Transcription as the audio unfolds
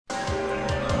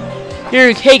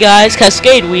Here, hey guys,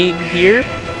 CascadeWing here.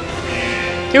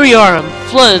 Here we are on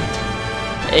Flood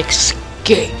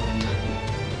Escape.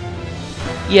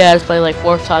 Yeah, it's playing like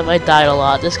 4th time. I died a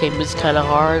lot. This game is kind of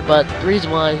hard, but the reason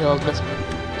why I was missing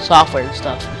software and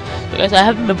stuff. So guys, I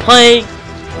haven't been playing.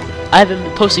 I haven't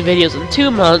been posting videos in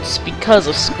 2 months because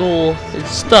of school and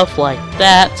stuff like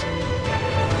that.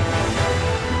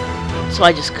 So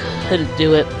I just couldn't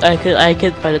do it. I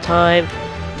couldn't find the time.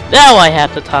 Now I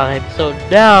have the time. So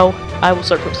now I will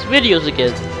start posting videos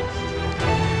again.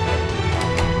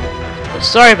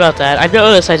 Sorry about that. I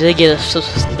noticed I didn't get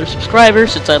another subscriber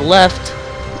since I left.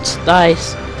 It's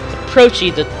nice.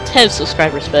 Approaching the 10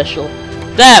 subscriber special.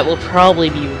 That will probably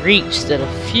be reached in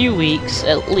a few weeks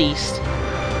at least.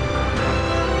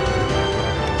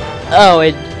 Oh,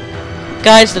 and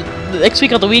guys, the next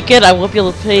week on the weekend I won't be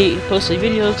able to post any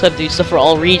videos because I'm doing stuff for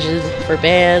all regions for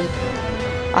band.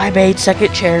 I made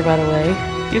second chair, by the way.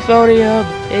 Euphonium.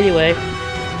 Anyway,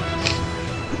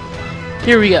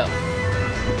 here we go.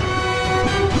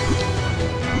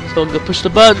 Someone go push the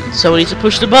button. Someone needs to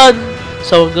push the button.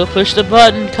 Someone go push the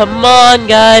button. Come on,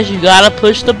 guys, you gotta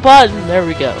push the button. There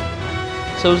we go.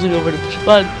 Someone's gonna go over to push the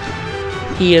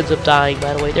button. He ends up dying,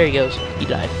 by the way. There he goes. He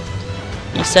died.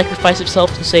 He sacrificed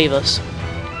himself to save us.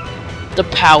 The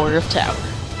power of tower.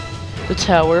 The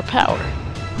tower of power.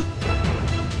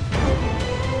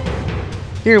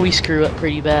 Here we screw up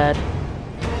pretty bad.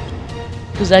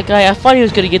 Because that guy, I thought he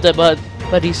was gonna get that button,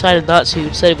 but he decided not to.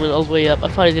 Instead, he went all the way up. I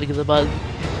thought he was gonna get the button.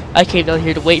 I came down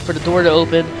here to wait for the door to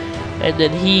open, and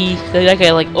then that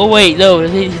guy like, oh wait, no,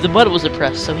 the button wasn't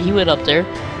pressed, so he went up there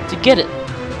to get it.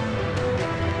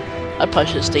 I probably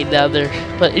should have stayed down there.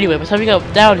 But anyway, by the time we got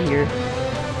down here,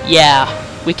 yeah,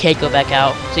 we can't go back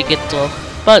out to get the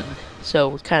button. So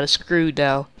we're kind of screwed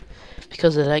now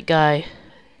because of that guy.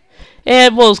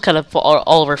 And, well, it's kind of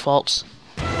all of our faults.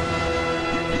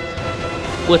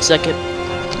 1 second.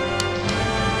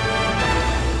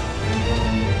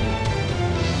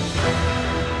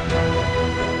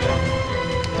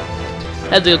 I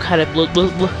had to go kind of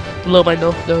blow my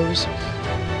nose.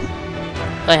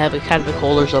 I have a kind of a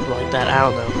cold or something like that. I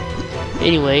don't know.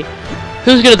 Anyway,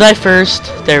 who's gonna die first?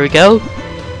 There we go.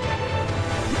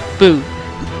 Boom.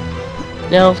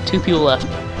 Now 2 people left.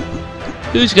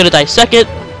 Who's gonna die second?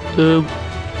 Boom.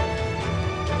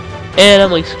 And I'm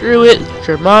like, screw it.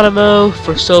 Geronimo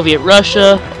for Soviet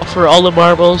Russia for all the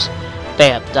marbles.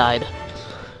 Bam, died.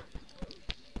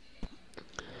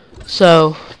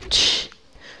 So,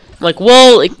 I'm like,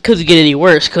 well, it couldn't get any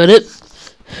worse, could it?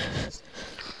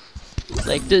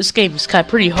 Like, this game is kind of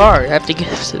pretty hard. I have to give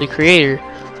this to the creator.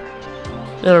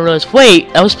 Then I realized, wait,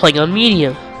 I was playing on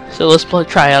medium. So let's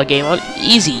try out a game on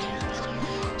easy.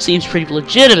 Seems pretty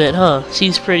legitimate, huh?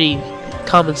 Seems pretty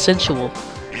commonsensual.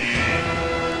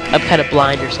 I'm kind of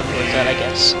blind or something like that, I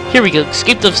guess. Here we go.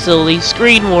 Escape the facility.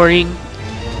 Screen warning.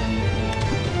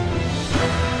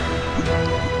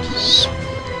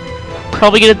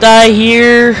 Probably gonna die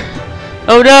here.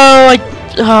 Oh no!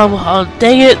 Oh,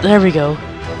 dang it! There we go.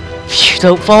 Phew,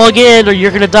 don't fall again, or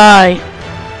you're gonna die.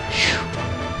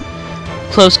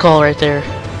 Phew. Close call right there.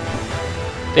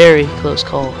 Very close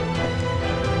call.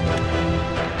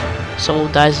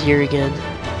 Someone dies here again.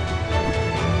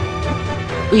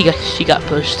 She got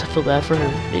pushed. I feel bad for her.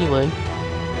 Anyway,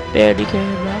 barely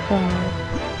can rock on.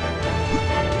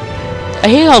 I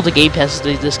hate how the game passes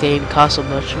this game costs so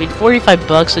much. I mean, 45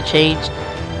 bucks to change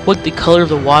what the color of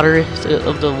the water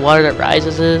that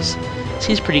rises is.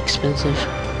 Seems pretty expensive.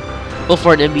 Well,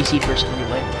 for an NBC person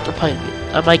anyway.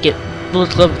 I might get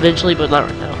Bullet Club eventually, but not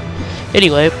right now.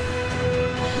 Anyway,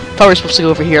 thought we were supposed to go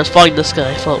over here. I was following this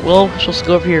guy. I thought, well, we're supposed to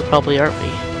go over here, probably, aren't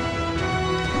we?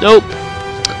 Nope.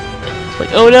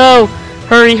 Like, oh no!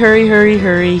 Hurry, hurry, hurry,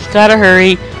 hurry. Gotta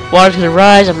hurry. Water's gonna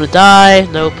rise. I'm gonna die.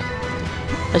 Nope.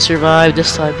 I survived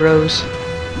this time, bros.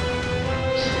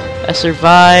 I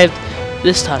survived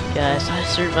this time, guys. I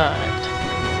survived.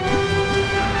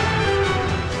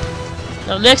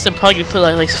 Now next, I'm probably gonna put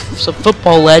like some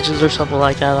football legends or something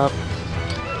like that up.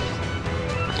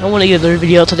 I want to get another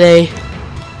video today.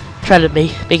 Try to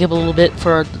make up a little bit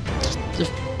for the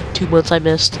 2 months I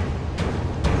missed.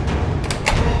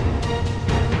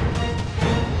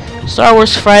 Star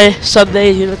Wars Friday,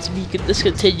 Sunday, you know, to be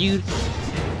discontinued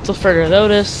until further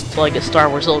notice, until I get Star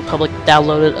Wars Old Republic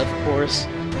downloaded, of course,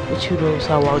 which who knows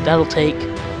how long that'll take,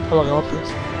 how long I'll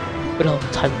have, but I'll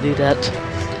have time to do that.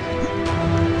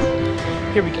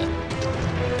 Here we go.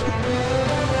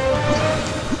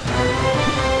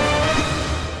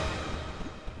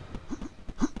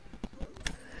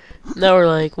 Now we're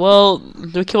like, well,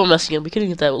 we keep on messing up, we couldn't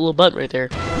get that little button right there.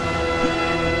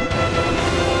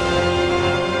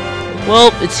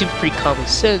 Well, it seemed pretty common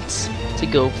sense. to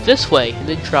go this way and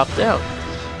then drop down.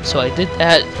 So I did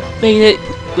that, made it,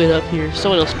 went up here,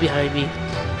 someone else behind me.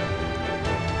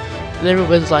 And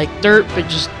everyone's like, dirt, but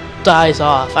just dies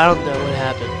off. I don't know what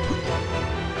happened.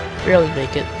 Barely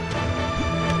make it.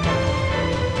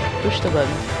 Push the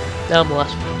button. Now I'm the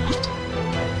last one left.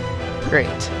 Great.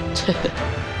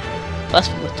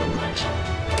 Last one left alive.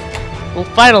 Well,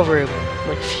 final room. I'm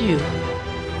like, phew.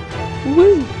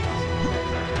 Woo!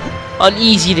 On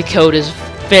easy to code is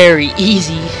very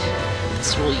easy.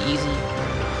 It's really easy.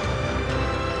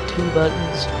 2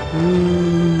 buttons.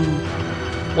 Woo!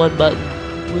 1 button.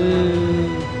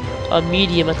 Woo! On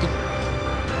medium, I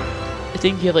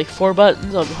think you have like 4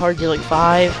 buttons. On hard, you have like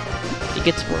 5. It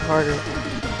gets more harder.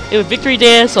 Anyway, victory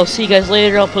dance. I'll see you guys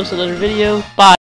later. I'll post another video. Bye.